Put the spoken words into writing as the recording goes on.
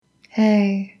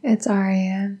Hey, it's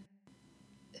Aria.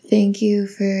 Thank you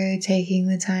for taking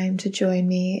the time to join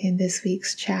me in this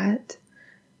week's chat.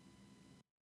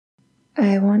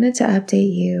 I wanted to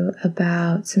update you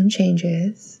about some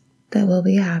changes that will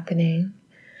be happening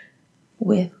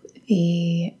with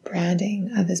the branding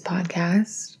of this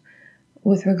podcast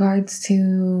with regards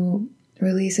to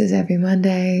releases every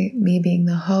Monday, me being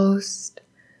the host,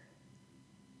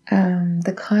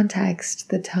 the context,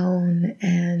 the tone,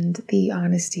 and the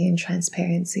honesty and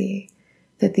transparency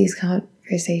that these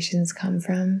conversations come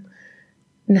from.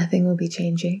 Nothing will be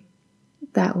changing.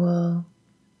 That will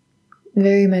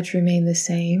very much remain the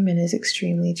same and is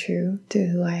extremely true to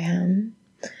who I am.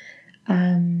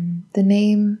 The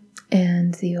name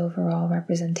and the overall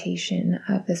representation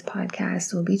of this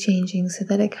podcast will be changing so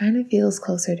that it kind of feels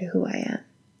closer to who I am.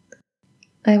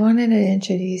 I wanted to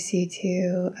introduce you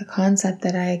to a concept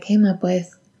that I came up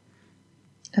with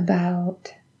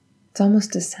it's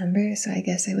almost December, so I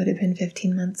guess it would have been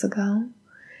 15 months ago.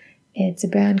 It's a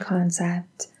brand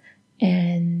concept,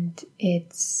 and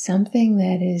it's something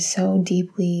that is so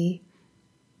deeply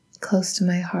close to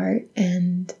my heart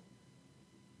and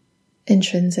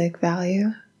intrinsic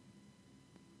value.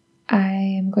 I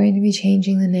am going to be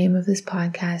changing the name of this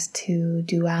podcast to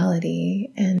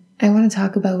Duality, and I want to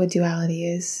talk about what duality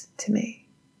is to me.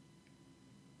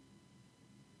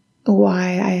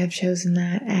 Why I have chosen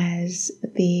that as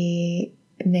the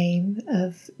name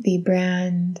of the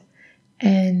brand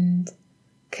and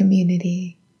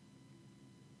community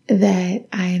that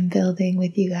I am building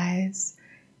with you guys,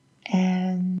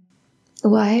 and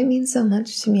why it means so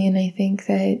much to me, and I think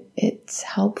that it's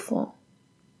helpful.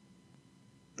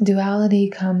 Duality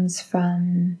comes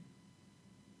from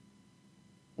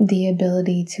the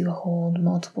ability to hold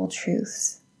multiple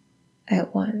truths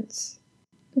at once.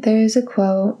 There is a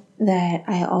quote that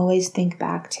I always think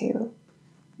back to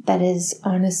that is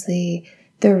honestly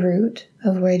the root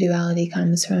of where duality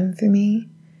comes from for me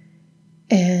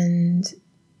and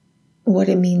what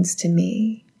it means to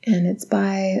me. And it's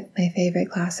by my favorite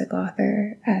classic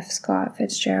author, F. Scott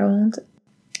Fitzgerald.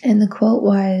 And the quote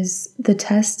was, "The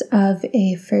test of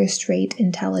a first-rate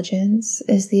intelligence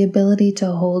is the ability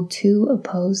to hold two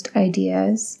opposed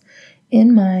ideas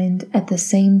in mind at the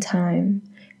same time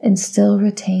and still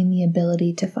retain the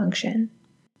ability to function."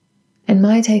 And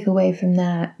my takeaway from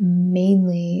that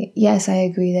mainly, yes, I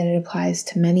agree that it applies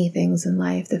to many things in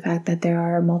life. The fact that there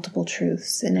are multiple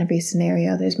truths in every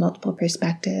scenario, there's multiple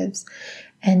perspectives,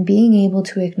 and being able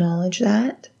to acknowledge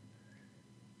that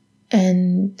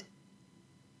and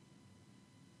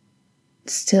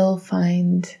still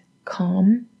find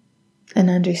calm and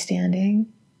understanding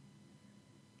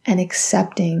and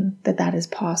accepting that that is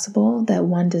possible, that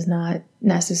one does not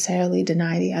necessarily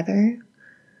deny the other,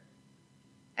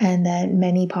 and that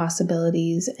many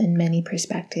possibilities and many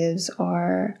perspectives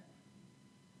are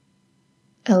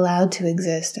allowed to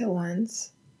exist at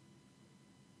once.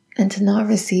 And to not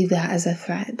receive that as a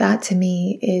threat, that to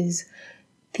me is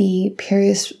the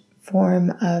purest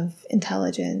form of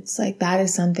intelligence. Like, that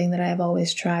is something that I've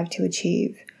always strived to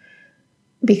achieve,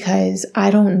 because I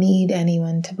don't need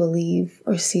anyone to believe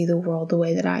or see the world the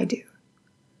way that I do.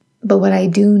 But what I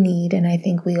do need, and I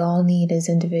think we all need as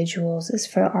individuals, is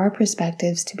for our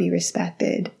perspectives to be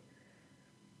respected.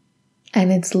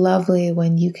 And it's lovely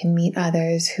when you can meet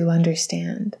others who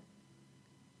understand.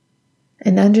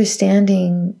 And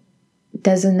understanding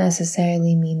doesn't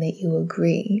necessarily mean that you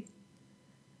agree.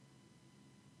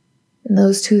 And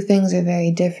those two things are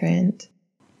very different.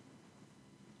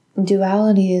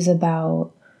 Duality is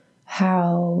about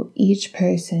how each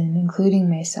person, including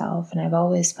myself, and I've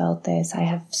always felt this, I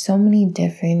have so many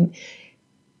different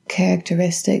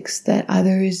characteristics that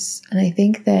others, and I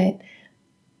think that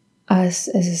us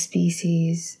as a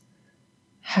species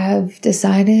have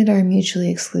decided are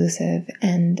mutually exclusive,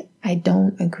 and I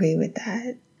don't agree with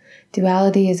that.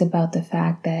 Duality is about the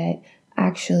fact that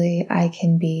actually I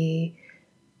can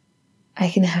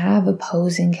have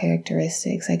opposing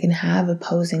characteristics, I can have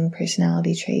opposing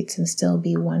personality traits and still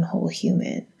be one whole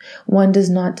human. One does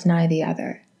not deny the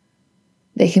other.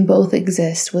 They can both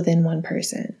exist within one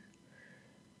person.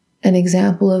 An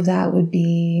example of that would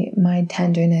be my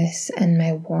tenderness and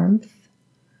my warmth,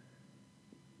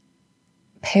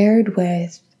 paired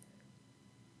with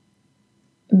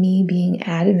me being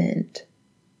adamant,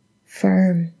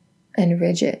 firm, and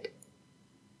rigid.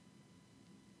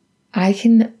 I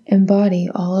can embody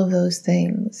all of those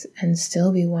things and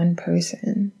still be one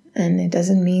person. And it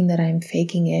doesn't mean that I'm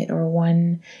faking it or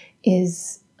one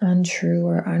is untrue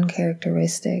or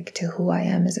uncharacteristic to who I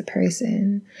am as a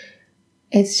person.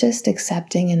 It's just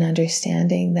accepting and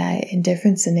understanding that in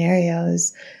different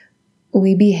scenarios,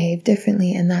 we behave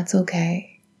differently, and that's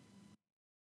okay.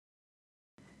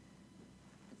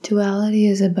 Duality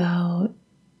is about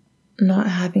not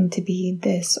having to be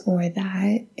this or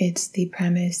that. It's the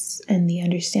premise and the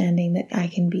understanding that I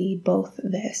can be both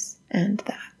this and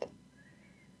that.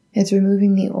 It's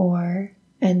removing the or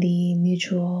and the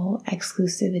mutual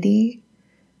exclusivity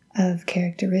of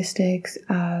characteristics,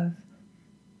 of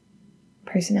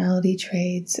personality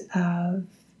traits, of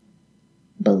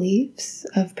beliefs,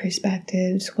 of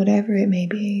perspectives, whatever it may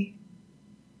be,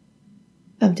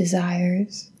 of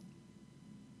desires,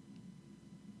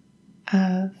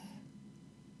 of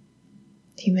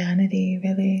humanity,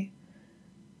 really.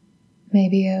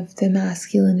 Maybe of the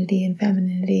masculinity and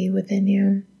femininity within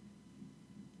you.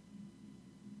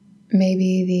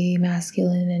 Maybe the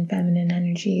masculine and feminine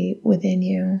energy within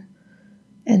you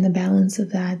and the balance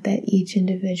of that each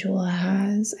individual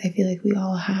has. I feel like we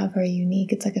all have our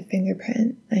unique, it's like a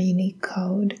fingerprint, a unique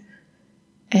code.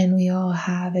 And we all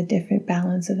have a different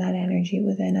balance of that energy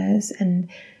within us. And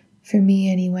for me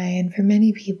anyway, and for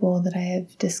many people that I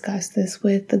have discussed this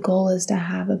with, the goal is to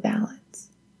have a balance.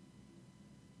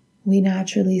 We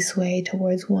naturally sway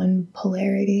towards one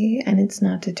polarity, and it's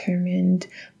not determined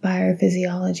by our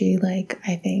physiology like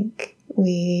I think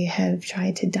we have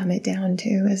tried to dumb it down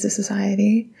to as a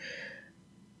society.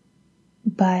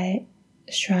 But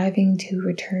striving to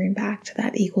return back to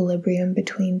that equilibrium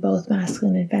between both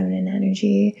masculine and feminine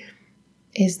energy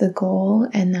is the goal,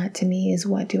 and that to me is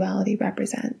what duality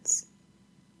represents.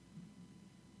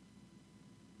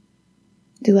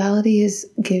 Duality is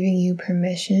giving you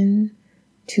permission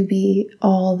to be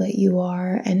all that you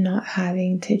are and not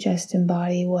having to just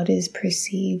embody what is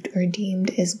perceived or deemed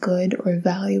as good or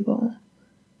valuable.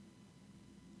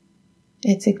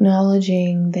 It's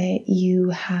acknowledging that you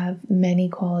have many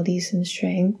qualities and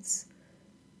strengths,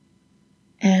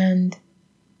 and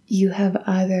you have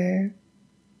other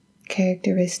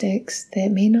characteristics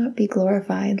that may not be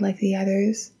glorified like the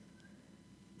others,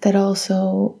 that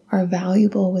also are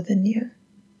valuable within you.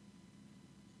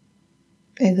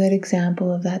 A good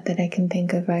example of that I can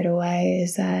think of right away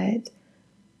is that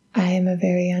I am a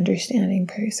very understanding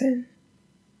person,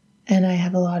 and I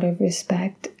have a lot of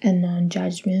respect and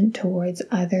non-judgment towards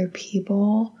other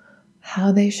people,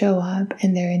 how they show up,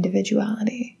 and their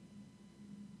individuality.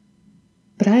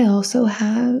 But I also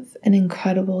have an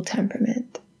incredible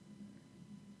temperament.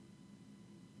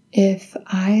 If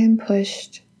I am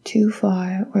pushed too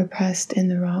far or pressed in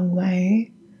the wrong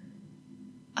way,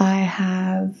 I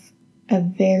have a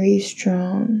very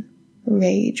strong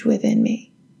rage within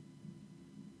me.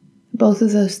 Both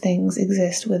of those things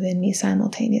exist within me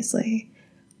simultaneously.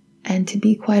 And to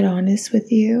be quite honest with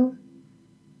you,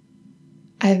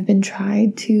 I've been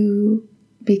tried to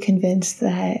be convinced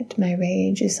that my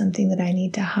rage is something that I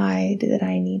need to hide, that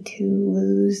I need to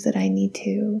lose, that I need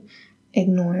to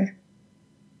ignore.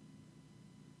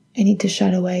 I need to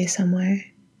shut away somewhere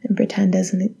and pretend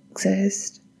doesn't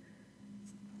exist.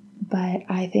 But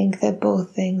I think that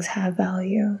both things have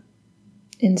value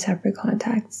in separate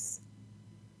contexts.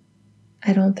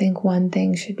 I don't think one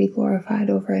thing should be glorified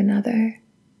over another.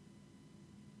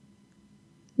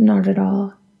 Not at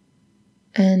all.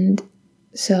 And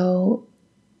so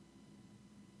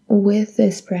with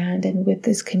this brand and with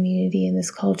this community and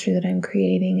this culture that I'm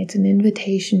creating, it's an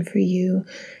invitation for you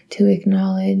to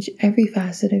acknowledge every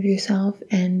facet of yourself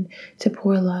and to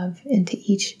pour love into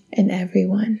each and every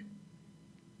one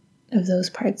of those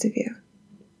parts of you.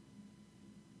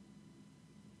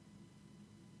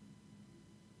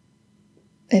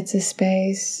 It's a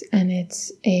space and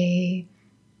it's a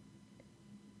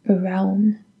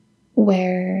realm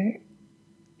where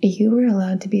you are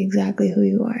allowed to be exactly who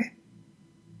you are,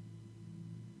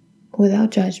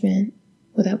 without judgment,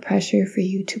 without pressure for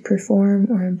you to perform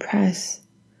or impress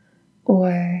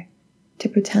or to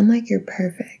pretend like you're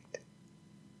perfect.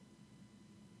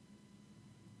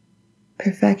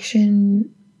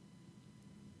 Perfection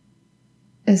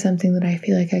is something that I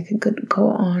feel like I could go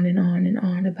on and on and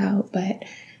on about, but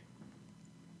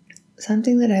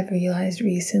something that I've realized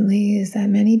recently is that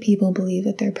many people believe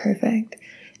that they're perfect.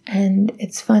 And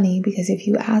it's funny because if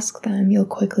you ask them, you'll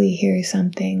quickly hear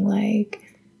something like,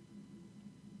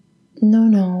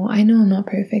 no, I know I'm not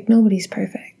perfect. Nobody's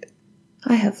perfect.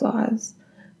 I have flaws.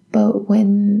 But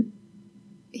when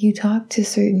you talk to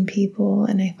certain people,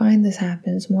 and I find this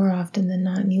happens more often than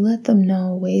not, and you let them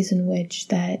know ways in which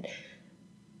that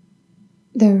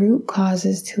the root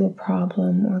causes to a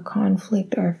problem or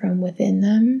conflict are from within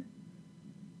them,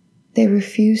 they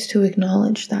refuse to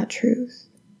acknowledge that truth.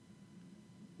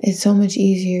 It's so much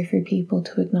easier for people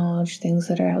to acknowledge things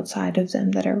that are outside of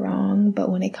them that are wrong,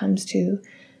 but when it comes to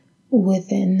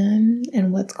within them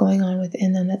and what's going on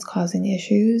within them that's causing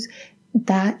issues,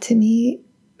 that to me,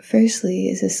 firstly,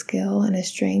 is a skill and a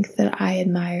strength that I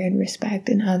admire and respect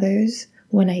in others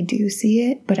when I do see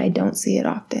it, but I don't see it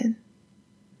often.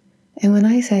 And when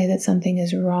I say that something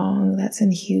is wrong, that's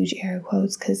in huge air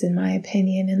quotes, because in my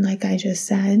opinion, and like I just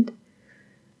said,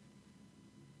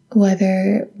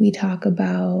 whether we talk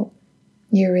about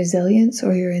your resilience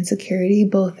or your insecurity,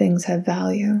 both things have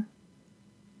value.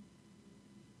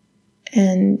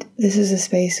 And this is a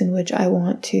space in which I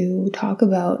want to talk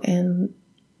about and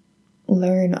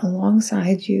learn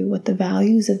alongside you what the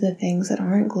values of the things that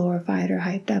aren't glorified or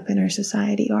hyped up in our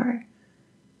society are.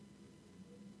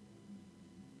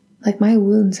 Like, my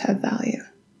wounds have value.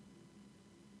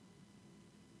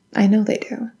 I know they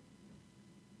do.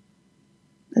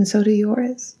 And so do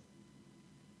yours.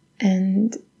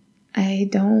 And I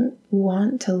don't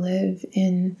want to live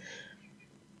in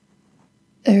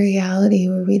a reality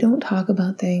where we don't talk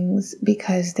about things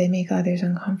because they make others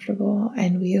uncomfortable,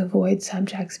 and we avoid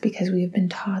subjects because we have been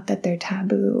taught that they're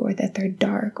taboo or that they're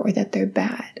dark or that they're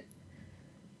bad.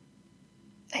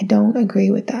 I don't agree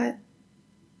with that.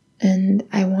 And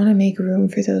I want to make room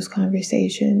for those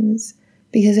conversations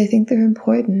because I think they're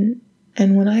important.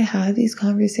 And when I have these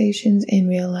conversations in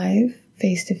real life,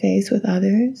 face to face with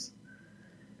others,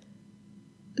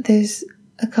 there's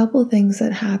a couple things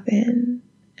that happen.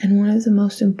 And one of the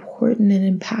most important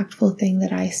and impactful thing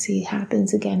that I see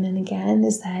happens again and again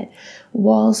is that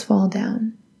walls fall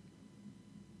down.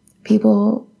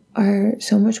 People are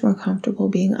so much more comfortable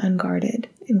being unguarded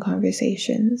in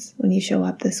conversations when you show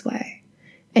up this way.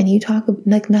 And you talk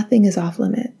like nothing is off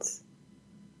limits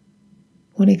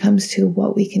when it comes to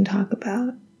what we can talk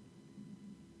about.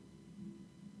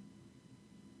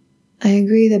 I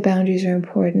agree that boundaries are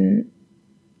important,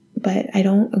 but I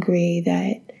don't agree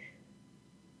that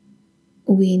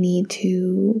we need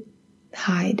to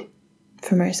hide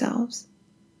from ourselves.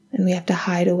 And we have to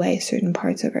hide away certain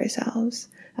parts of ourselves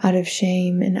out of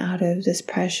shame and out of this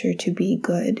pressure to be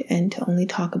good and to only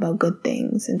talk about good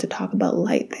things and to talk about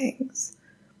light things.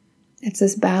 It's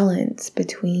this balance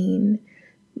between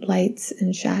lights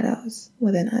and shadows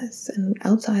within us and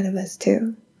outside of us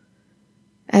too.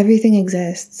 Everything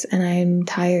exists, and I'm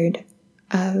tired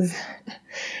of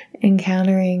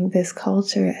encountering this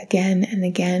culture again and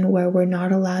again where we're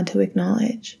not allowed to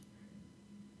acknowledge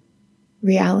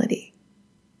reality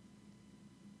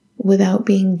without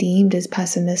being deemed as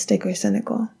pessimistic or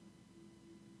cynical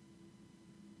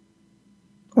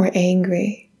or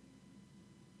angry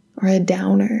or a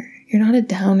downer. You're not a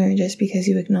downer just because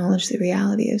you acknowledge the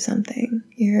reality of something.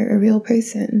 You're a real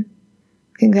person.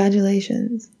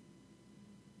 Congratulations.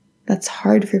 That's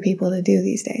hard for people to do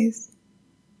these days.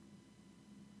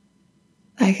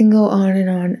 I can go on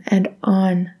and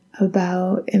on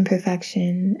about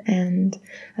imperfection and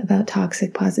about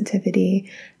toxic positivity,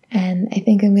 and I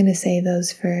think I'm going to save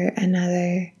those for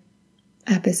another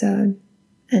episode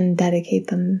and dedicate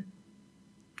them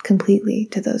completely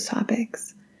to those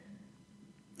topics.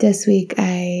 This week,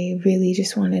 I really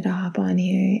just wanted to hop on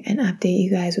here and update you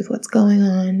guys with what's going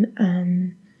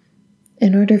on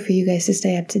in order for you guys to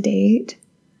stay up to date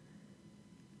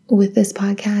with this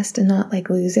podcast and not like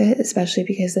lose it, especially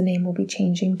because the name will be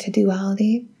changing to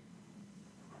Duality.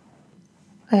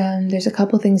 There's a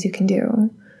couple things you can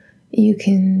do. You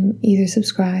can either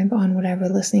subscribe on whatever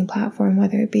listening platform,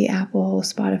 whether it be Apple,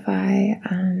 Spotify,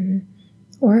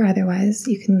 or otherwise.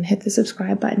 You can hit the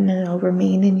subscribe button and it'll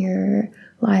remain in your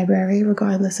library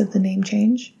regardless of the name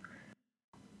change.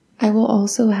 I will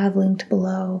also have linked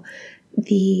below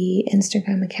the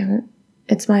Instagram account.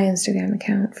 It's my Instagram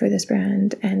account for this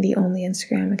brand and the only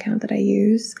Instagram account that I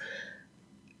use,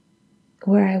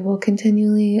 where I will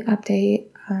continually update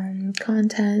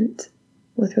content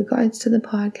with regards to the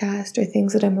podcast or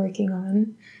things that I'm working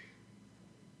on.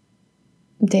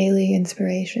 Daily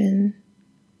inspiration,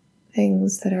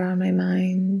 things that are on my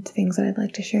mind, things that I'd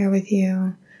like to share with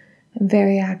you. I'm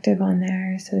very active on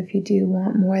there, so if you do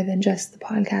want more than just the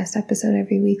podcast episode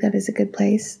every week, that is a good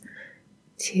place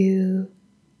to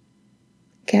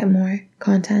get more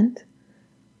content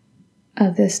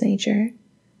of this nature.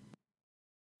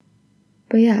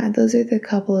 But yeah, those are the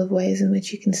couple of ways in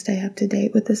which you can stay up to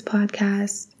date with this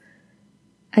podcast.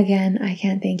 Again, I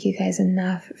can't thank you guys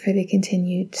enough for the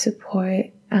continued support.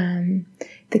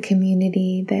 The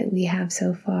community that we have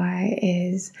so far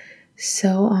is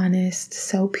so honest,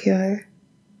 so pure,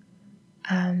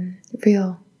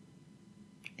 real.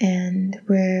 And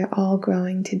we're all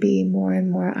growing to be more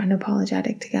and more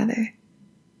unapologetic together.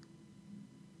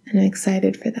 And I'm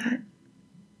excited for that.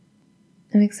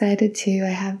 I'm excited too.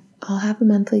 I'll have a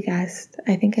monthly guest.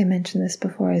 I think I mentioned this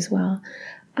before as well.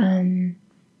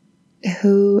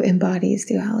 who embodies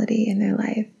duality in their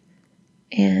life.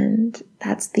 And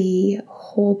that's the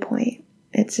whole point.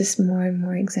 It's just more and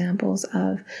more examples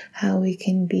of how we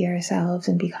can be ourselves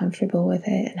and be comfortable with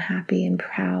it and happy and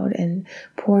proud and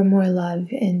pour more love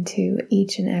into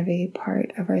each and every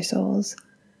part of our souls.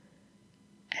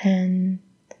 And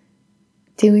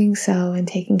doing so and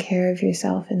taking care of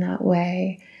yourself in that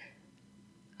way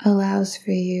allows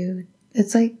for you,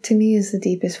 it's like, to me, is the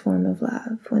deepest form of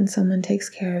love when someone takes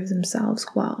care of themselves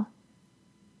well.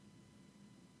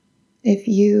 If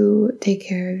you take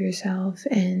care of yourself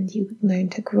and you learn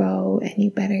to grow and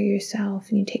you better yourself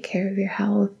and you take care of your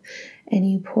health and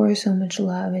you pour so much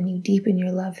love and you deepen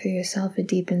your love for yourself, it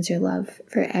deepens your love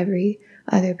for every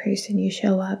other person. You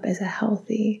show up as a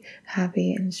healthy,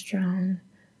 happy, and strong,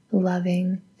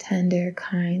 loving, tender,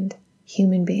 kind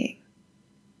human being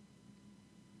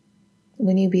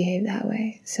when you behave that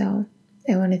way. So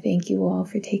I want to thank you all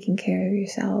for taking care of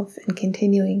yourself and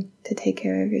continuing to take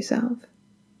care of yourself.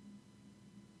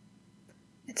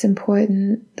 It's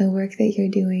important the work that you're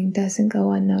doing doesn't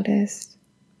go unnoticed.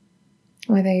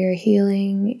 Whether you're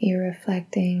healing, you're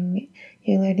reflecting,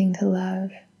 you're learning to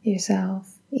love yourself,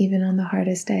 even on the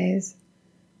hardest days.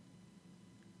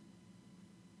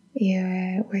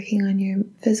 You're working on your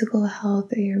physical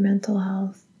health or your mental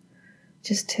health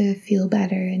just to feel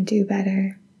better and do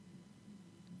better.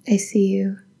 I see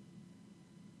you.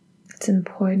 It's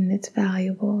important, it's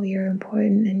valuable. You're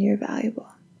important and you're valuable.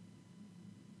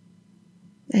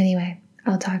 Anyway,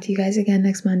 I'll talk to you guys again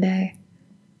next Monday.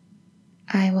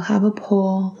 I will have a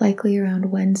poll likely around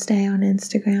Wednesday on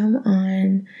Instagram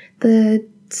on the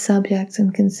subjects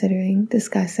I'm considering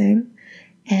discussing,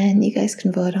 and you guys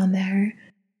can vote on there.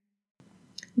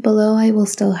 Below, I will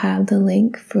still have the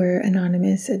link for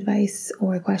anonymous advice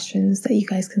or questions that you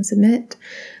guys can submit,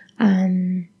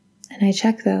 and I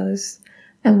check those.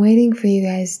 I'm waiting for you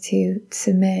guys to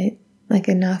submit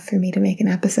enough for me to make an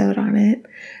episode on it.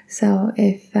 So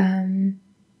if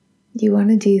you want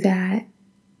to do that,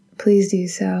 please do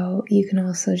so. You can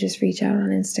also just reach out on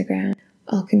Instagram.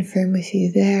 I'll confirm with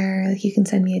you there. You can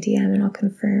send me a DM and I'll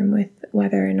confirm with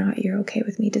whether or not you're okay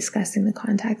with me discussing the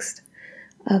context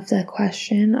of the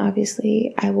question.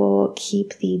 Obviously, I will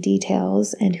keep the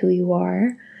details and who you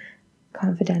are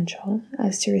confidential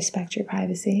as to respect your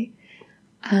privacy.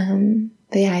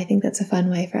 But yeah, I think that's a fun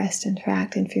way for us to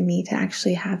interact and for me to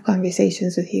actually have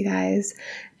conversations with you guys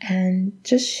and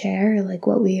just share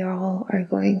what we all are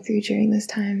going through during this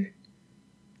time.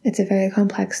 It's a very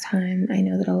complex time. I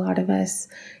know that a lot of us,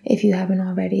 if you haven't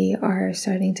already, are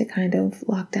starting to kind of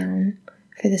lock down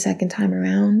for the second time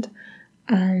around.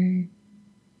 And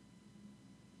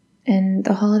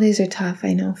the holidays are tough,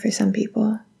 I know, for some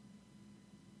people.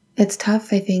 It's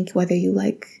tough, I think, whether you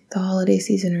like the holiday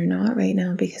season or not right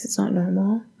now because it's not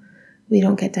normal. We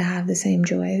don't get to have the same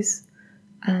joys.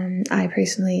 I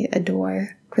personally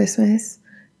adore Christmas,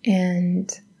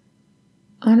 and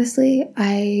honestly,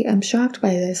 I am shocked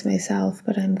by this myself,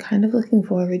 but I'm kind of looking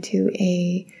forward to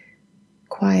a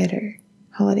quieter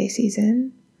holiday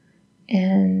season.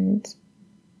 And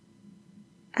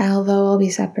although I'll be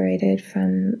separated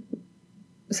from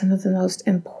some of the most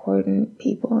important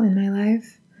people in my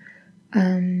life,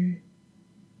 I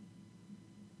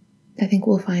think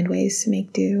we'll find ways to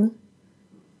make do.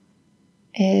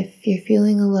 If you're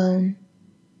feeling alone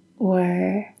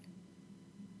or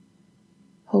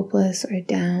hopeless or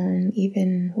down,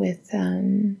 even with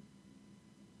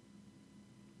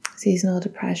seasonal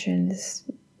depression,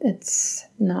 it's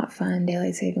not fun.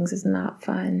 Daylight savings is not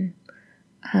fun.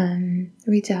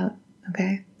 Reach out,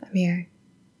 okay? I'm here.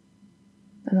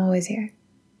 I'm always here.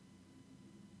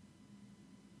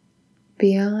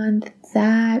 Beyond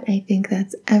that, I think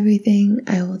that's everything.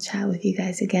 I will chat with you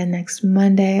guys again next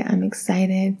Monday. I'm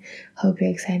excited. Hope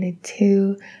you're excited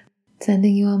too.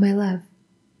 Sending you all my love.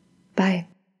 Bye.